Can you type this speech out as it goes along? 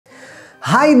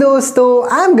Hi dosto,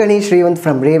 I'm Ganesh Revant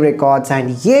from Rave Records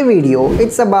and ये video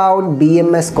it's about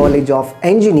B.M.S College of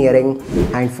Engineering,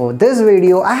 and for this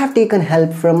video I have taken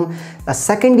help from a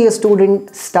second year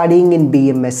student studying in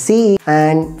BMSCE,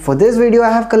 and for this video I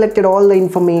have collected all the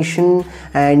information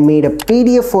and made a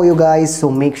PDF for you guys, so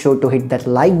make sure to hit that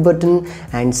like button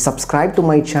and subscribe to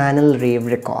my channel Rave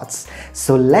Records.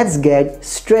 So let's get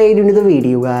straight into the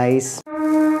video guys.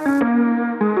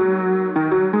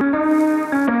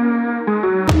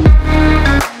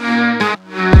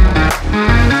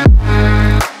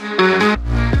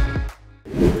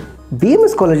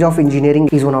 B.M.S College of Engineering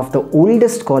is one of the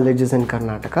oldest colleges in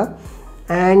Karnataka,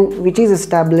 and which is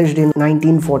established in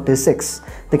 1946.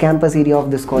 The campus area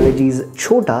of this college is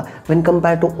chota when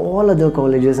compared to all other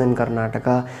colleges in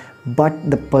Karnataka, but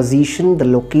the position, the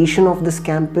location of this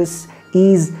campus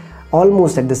is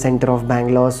almost at the center of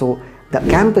Bangalore, so the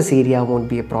campus area won't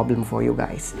be a problem for you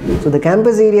guys. So the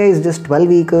campus area is just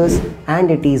 12 acres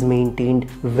and it is maintained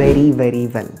very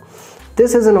well.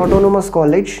 This is an autonomous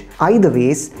college. Either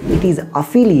ways, it is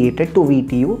affiliated to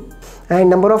VTU, and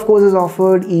number of courses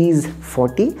offered is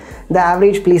 40. The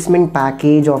average placement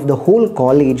package of the whole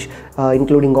college,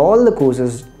 including all the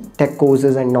courses, tech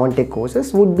courses and non-tech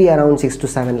courses, would be around 6 to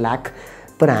 7 lakh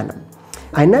per annum.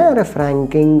 NIRF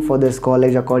ranking for this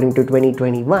college according to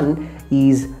 2021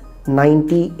 is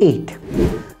 98.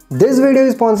 This video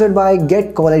is sponsored by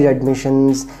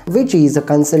getcollegeadmissions, which is a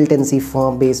consultancy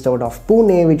firm based out of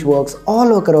Pune, which works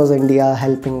all across India,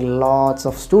 helping lots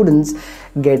of students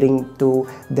getting to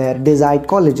their desired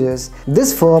colleges.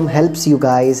 This firm helps you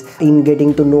guys in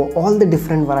getting to know all the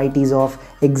different varieties of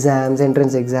exams,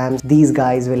 entrance exams. These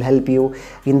guys will help you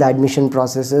in the admission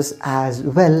processes as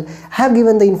well. I have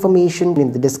given the information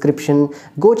in the description.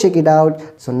 Go check it out.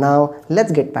 So now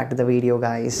let's get back to the video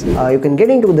guys. You can get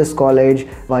into this college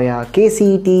via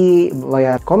KCET,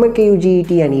 via Comet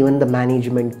KUGET, and even the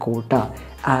management quota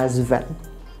as well.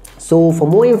 So for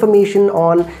more information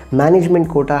on management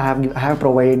quota, I have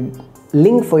provided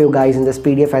link for you guys in this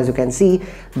PDF. As you can see,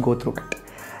 go through it.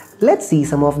 Let's see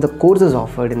some of the courses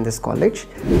offered in this college.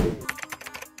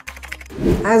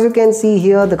 As you can see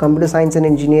here, the computer science and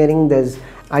engineering, there's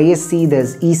ISC,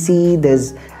 there's EC,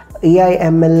 there's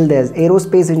AI/ML, there's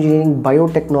aerospace engineering,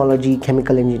 biotechnology,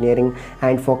 chemical engineering,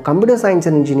 and for computer science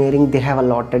and engineering they have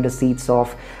allotted the seats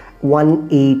of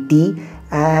 180,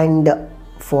 and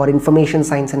for information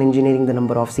science and engineering the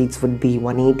number of seats would be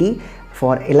 180.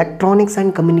 For electronics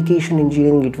and communication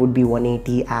engineering it would be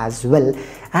 180 as well.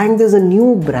 And there's a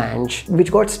new branch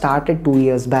which got started 2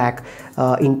 years back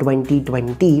in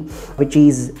 2020, which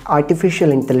is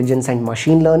artificial intelligence and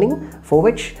machine learning, for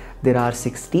which there are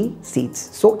 60 seats.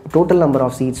 So total number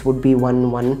of seats would be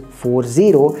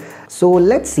 1140. So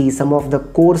let's see some of the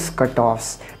course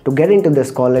cutoffs to get into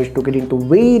this college, to get into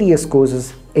various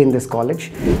courses in this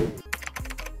college.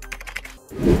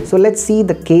 So let's see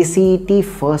the KCET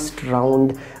first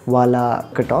round wala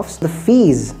cutoffs. The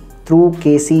fees through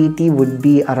KCET would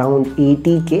be around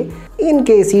 80k. In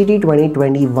KCET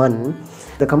 2021,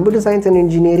 the computer science and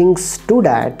engineering stood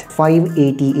at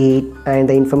 588, and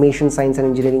the information science and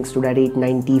engineering stood at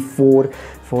 894.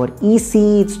 For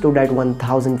EC it stood at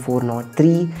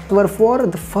 1403. For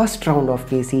the first round of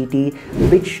KCET,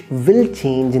 which will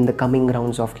change in the coming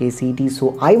rounds of KCET,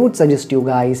 so I would suggest you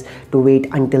guys to wait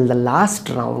until the last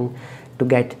round to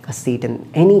get a seat in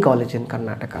any college in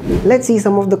Karnataka. Let's see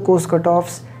some of the course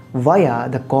cutoffs via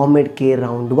the Comet K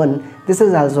round 1. This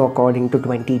is also according to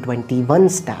 2021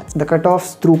 stats. The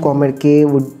cutoffs through Comet K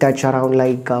would touch around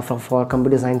like for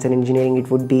computer science and engineering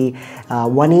it would be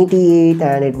 188,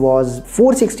 and it was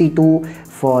 462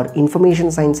 for information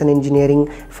science and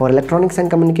engineering. For electronics and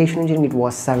communication engineering it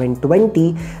was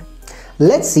 720.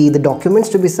 Let's see the documents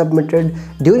to be submitted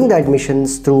during the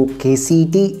admissions through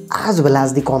KCET as well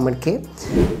as the Comet K.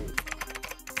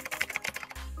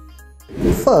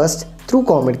 First, through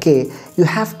Comet K, you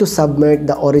have to submit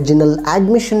the original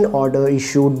admission order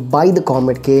issued by the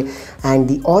Comet K and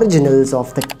the originals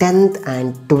of the 10th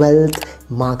and 12th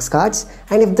marks cards.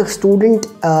 And if the student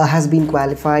has been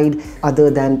qualified other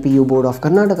than PU Board of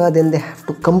Karnataka, then they have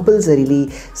to compulsorily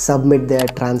submit their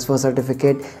transfer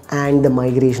certificate and the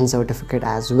migration certificate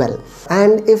as well.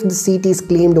 And if the seat is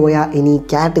claimed via any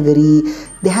category,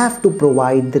 they have to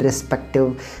provide the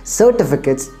respective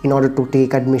certificates in order to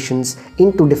take admissions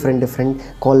into different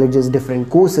colleges, different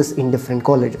courses in different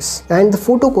colleges. And the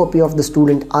photocopy of the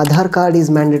student Aadhaar card is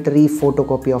mandatory,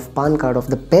 photocopy of PAN card of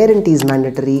the parent is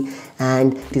mandatory,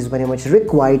 and it is very much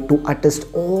required to attest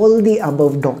all the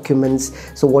above documents.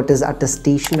 So what is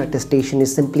attestation? Attestation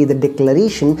is simply the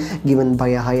declaration given by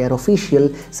a higher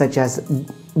official such as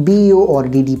BEO or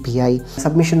DDPI,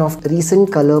 submission of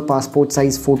recent color passport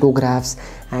size photographs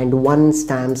and one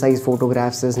stamp size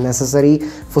photographs is necessary.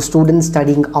 For students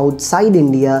studying outside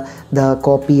India, the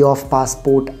copy of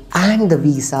passport and the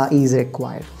visa is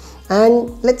required.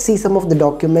 And let's see some of the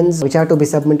documents which are to be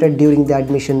submitted during the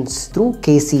admissions through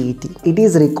KCET. It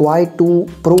is required to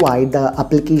provide the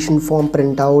application form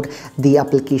printout, the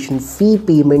application fee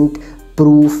payment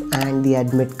proof and the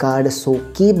admit card. So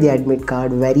keep the admit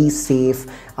card very safe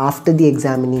after the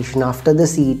examination, after the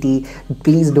CET.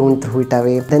 Please don't throw it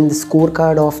away. Then the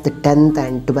scorecard of the 10th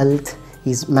and 12th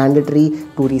is mandatory.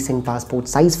 2 recent passport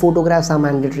size photographs are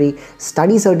mandatory.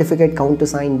 Study certificate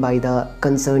countersigned by the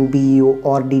concerned BEO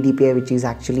or DDPI, which is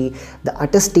actually the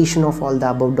attestation of all the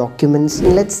above documents.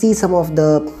 And let's see some of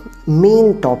the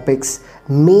main topics,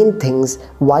 main things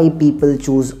why people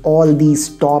choose all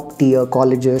these top tier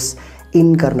colleges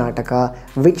in Karnataka,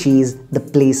 which is the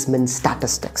placement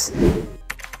statistics.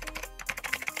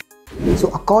 So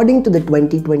according to the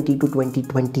 2020 to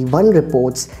 2021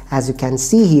 reports, as you can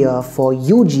see here, for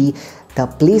UG, the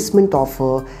placement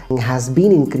offer has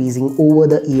been increasing over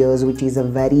the years, which is a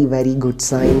very good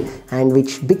sign and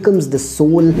which becomes the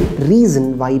sole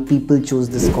reason why people choose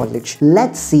this college.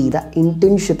 Let's see the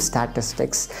internship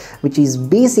statistics, which is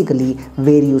basically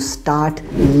where you start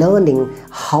learning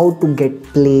how to get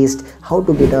placed, how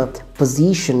to get a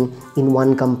position in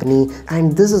one company,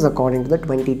 and this is according to the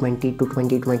 2020 to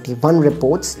 2021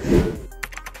 reports.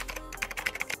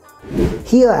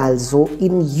 Here also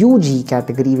in UG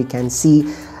category we can see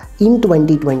in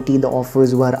 2020 the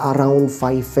offers were around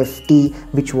 550,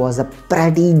 which was a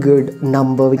pretty good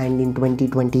number, and in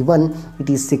 2021 it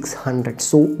is 600.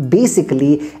 So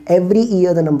basically every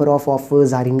year the number of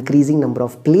offers are increasing, number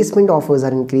of placement offers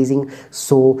are increasing.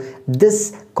 So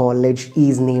this college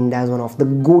is named as one of the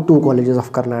go-to colleges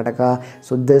of Karnataka.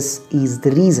 So this is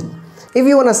the reason. If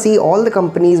you want to see all the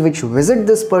companies which visit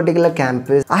this particular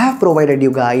campus, I have provided you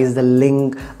guys the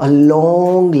link, a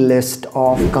long list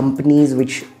of companies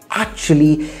which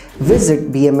actually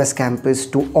visit BMS campus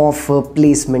to offer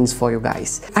placements for you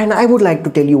guys. And I would like to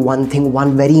tell you one thing,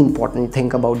 one very important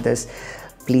thing about this.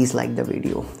 Please like the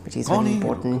video, which is very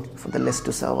important for the list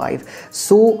to survive.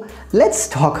 So let's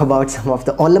talk about some of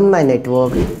the alumni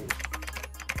network.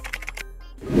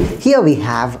 Here we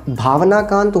have Bhavana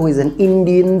Kant, who is an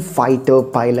Indian fighter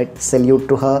pilot, salute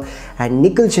to her, and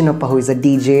Nikhil Chinnappa, who is a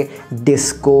DJ,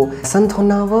 disco.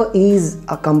 Santhonava is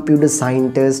a computer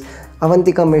scientist,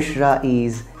 Avantika Mishra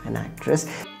is an actress.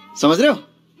 So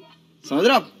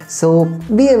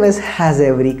BMS has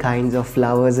every kinds of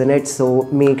flowers in it, so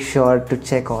make sure to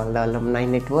check all the alumni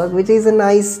network, which is a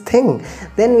nice thing.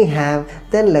 Then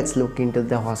let's look into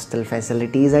the hostel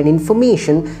facilities and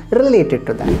information related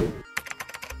to that.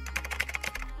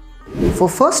 For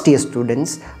first year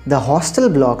students, the hostel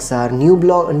blocks are new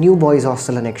boys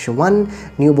hostel annexure 1,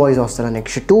 new boys hostel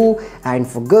annexure 2, and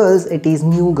for girls it is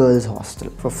new girls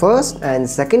hostel. For first and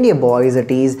second year boys,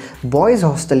 it is boys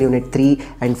hostel unit 3,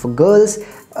 and for girls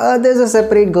there's a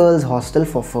separate girls hostel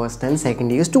for first and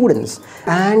second year students.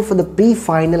 And for the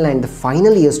pre-final and the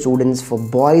final year students, for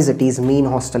boys it is main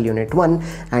hostel unit 1,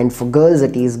 and for girls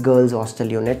it is girls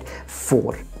hostel unit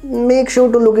 4. Make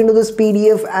sure to look into this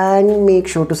PDF and make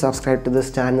sure to subscribe to this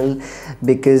channel,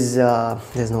 because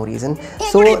there's no reason.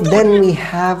 So then we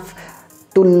have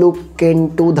to look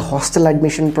into the hostel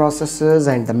admission processes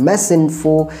and the mess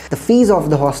info. The fees of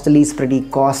the hostel is pretty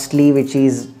costly, which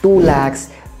is 2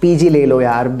 lakhs. PG le lo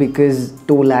yaar, because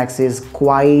 2 lakhs is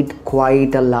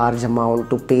quite a large amount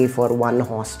to pay for one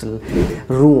hostel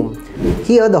room.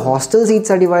 Here the hostel seats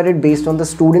are divided based on the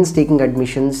students taking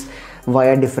admissions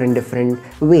via different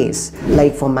ways.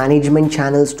 Like for management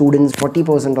channel students,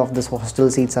 40% of this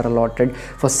hostel seats are allotted.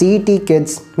 For CET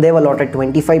kids, they've allotted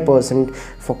 25%.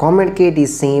 For Communicate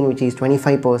is same, which is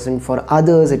 25%. For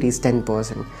others, it is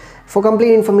 10%. For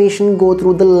complete information, go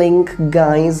through the link,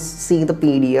 guys. See the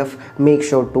PDF. Make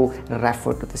sure to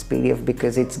refer to this PDF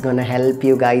because it's gonna help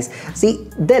you guys. See,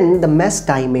 then the mess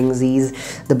timings is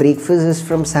the breakfast is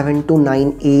from 7 to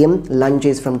 9 AM, lunch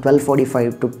is from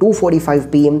 12:45 to 2:45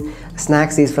 PM,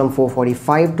 snacks is from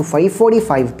 4:45 to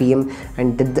 5:45 PM,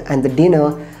 and the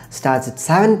dinner starts at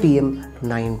 7 PM to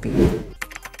 9 PM.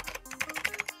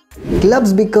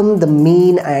 Clubs become the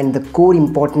main and the core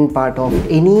important part of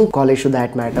any college, to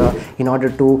that matter, in order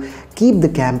to keep the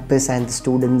campus and the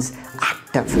students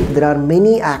active. There are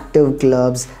many active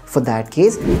clubs. For that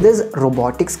case, there's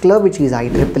robotics club, which is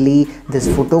IEEE, there's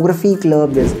photography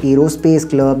club, there's aerospace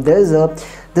club, there's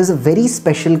a very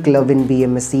special club in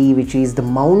BMSCE, which is the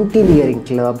mountaineering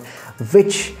club,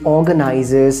 which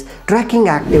organizes trekking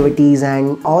activities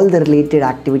and all the related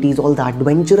activities, all the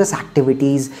adventurous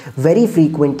activities very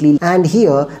frequently. And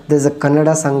here there's a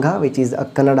Kannada Sangha, which is a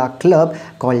Kannada club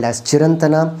called as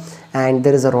Chirantana, and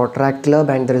there is a Rotaract club,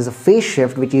 and there is a Face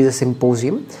Shift, which is a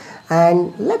symposium.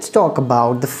 And let's talk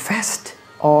about the fest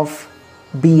of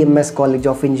BMS College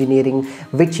of Engineering,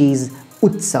 which is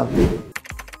Utsav.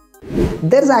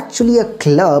 There's actually a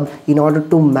club in order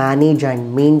to manage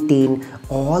and maintain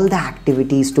all the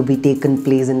activities to be taken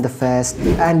place in the fest,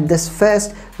 and this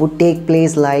fest would take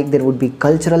place like there would be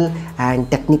cultural and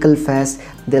technical fest,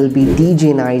 there'll be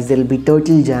DJ nights, there'll be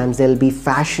turtle jams, there'll be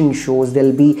fashion shows,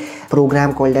 there'll be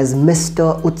program called as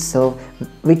Mr. Utsav,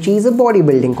 which is a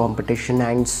bodybuilding competition,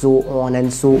 and so on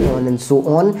and so on and so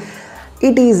on.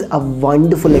 It is a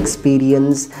wonderful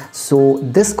experience. So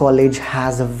this college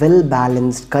has a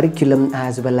well-balanced curriculum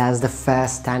as well as the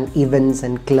fest and events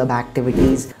and club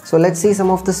activities. So let's see some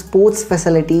of the sports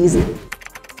facilities.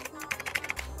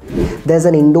 There's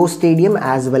an indoor stadium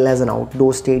as well as an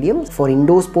outdoor stadium. For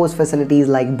indoor sports facilities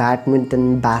like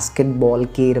badminton, basketball,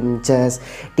 carom, chess,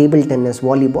 table tennis,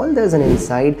 volleyball, there's an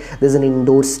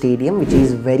indoor stadium which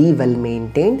is very well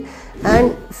maintained.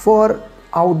 And for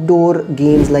outdoor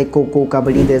games like Kho-Kho,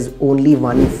 Kabaddi, there's only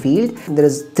one field. There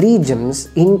is 3 gyms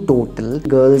in total.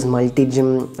 Girls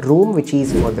multi-gym room, which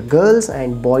is for the girls,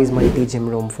 and boys multi-gym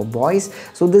room for boys.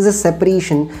 So there's a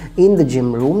separation in the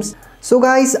gym rooms. So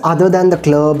guys, other than the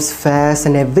clubs, fairs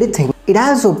and everything, it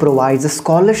also provides a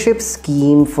scholarship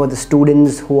scheme for the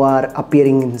students who are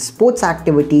appearing in sports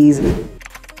activities.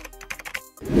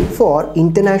 For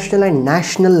international and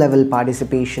national level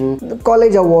participation, the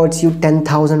college awards you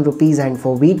 10,000 rupees, and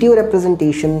for VTO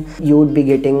representation you would be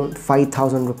getting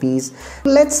 5,000 rupees.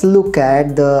 Let's look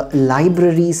at the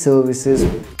library services.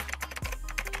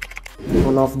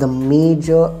 One of the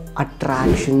major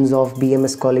attractions of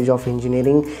BMS College of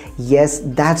Engineering. Yes,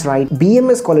 that's right.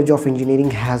 BMS College of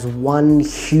Engineering has one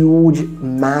huge,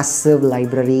 massive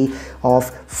library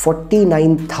of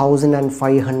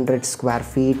 49,500 square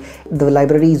feet. The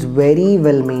library is very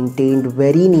well maintained,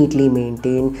 very neatly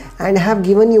maintained, and have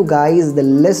given you guys the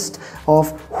list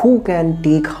of who can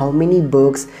take how many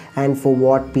books and for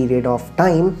what period of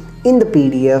time in the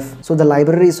PDF. So the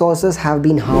library resources have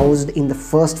been housed in the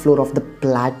first floor of the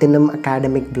Platinum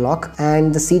Academic Block,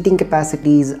 and the seating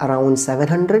capacity is around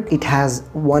 700. It has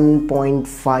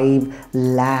 1.5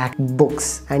 lakh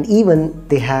books, and even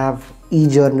they have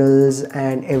e-journals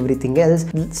and everything else.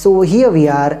 So here we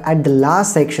are at the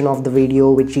last section of the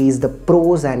video, which is the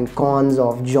pros and cons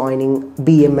of joining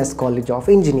BMS College of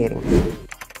Engineering.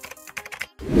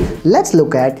 Let's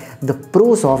look at the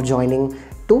pros of joining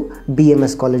to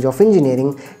BMS College of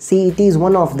Engineering. See, it is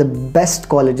one of the best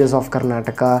colleges of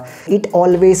Karnataka. It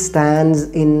always stands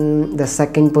in the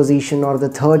second position or the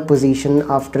third position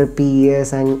after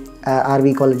PES and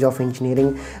RV College of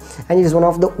Engineering, and it is one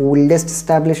of the oldest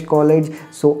established college.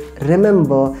 So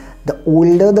remember, the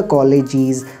older the college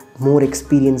is, more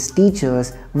experienced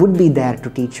teachers would be there to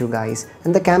teach you guys.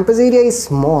 And the campus area is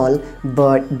small,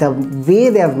 but the way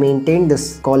they have maintained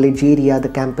this college area, the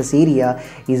campus area,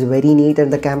 is very neat,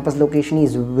 and the campus location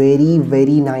is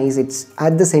very nice. It's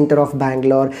at the center of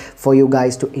Bangalore for you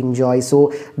guys to enjoy.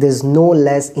 So there's no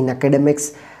less in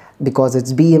academics because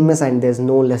it's BMS, and there's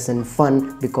no less in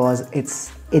fun because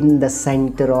it's in the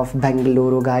center of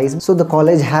Bengaluru, guys. So the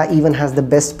college even has the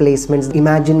best placements.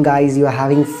 Imagine guys, you are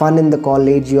having fun in the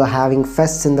college, you are having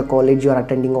fests in the college, you are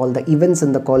attending all the events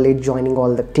in the college, joining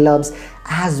all the clubs,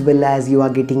 as well as you are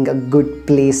getting a good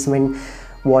placement.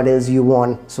 What else you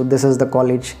want? So this is the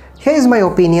college. Here's my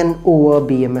opinion over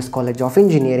BMS College of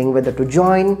Engineering, whether to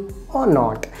join or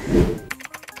not.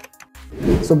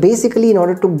 So basically, in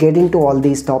order to get into all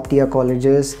these top tier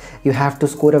colleges, you have to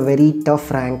score a very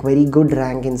tough rank, very good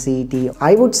rank in CET.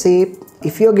 I would say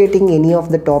if you're getting any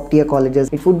of the top tier colleges,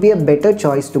 it would be a better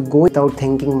choice to go without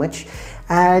thinking much.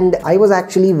 And I was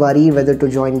actually worried whether to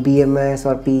join BMS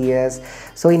or PES.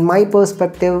 So in my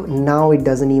perspective, now it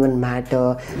doesn't even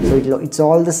matter. So it's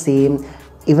all the same.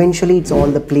 Eventually, it's all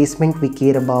the placement we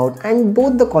care about, and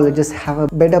both the colleges have a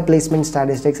better placement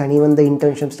statistics, and even the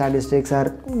internship statistics are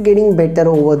getting better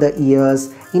over the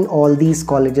years in all these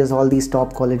colleges, all these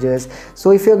top colleges.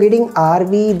 So if you're getting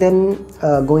RV, then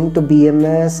going to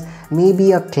BMS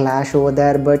maybe a clash over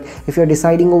there, but if you're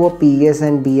deciding over PS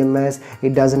and BMS,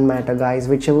 it doesn't matter guys.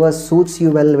 Whichever suits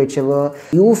you well, whichever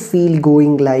you feel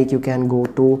going like, you can go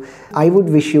to. I would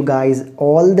wish you guys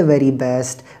all the very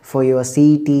best for your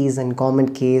CETs and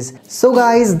Common Case. So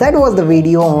guys, that was the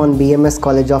video on BMS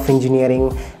College of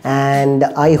Engineering, and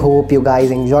I hope you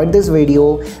guys enjoyed this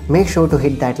video. Make sure to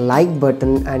hit that like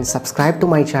button and subscribe to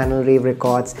my channel Rave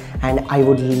Records, and I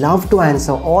would love to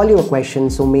answer all your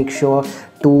questions, so make sure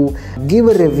to give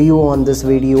a review on this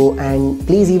video, and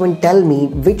please even tell me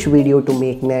which video to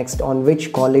make next, on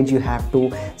which college you have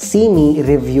to see me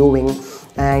reviewing.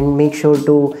 And make sure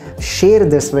to share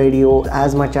this video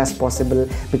as much as possible,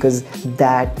 because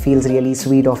that feels really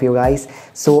sweet of you guys.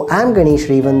 So I'm Ganesh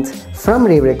Revant from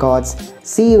Rave Records.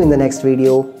 See you in the next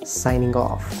video. Signing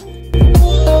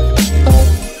off.